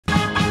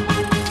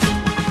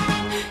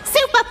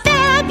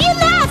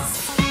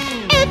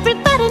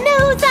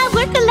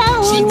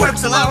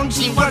alone,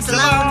 she works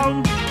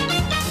alone.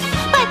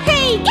 But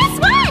hey, guess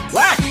what?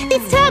 What?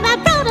 This time I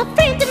brought a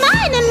friend of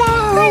mine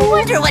along. I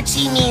wonder what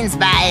she means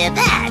by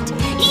that.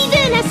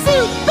 Even a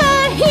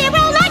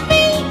superhero like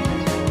me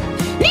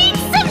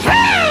needs some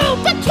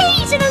help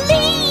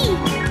occasionally.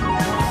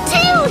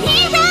 Two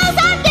heroes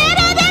are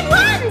better than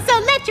one, so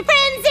let your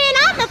friends in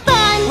on the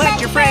fun. Let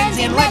your friends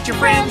in, let your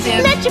friends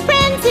in. Let your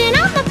friends in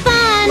on the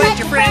fun. Let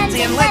your friends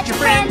in, let your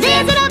friends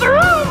in. There's an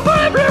overall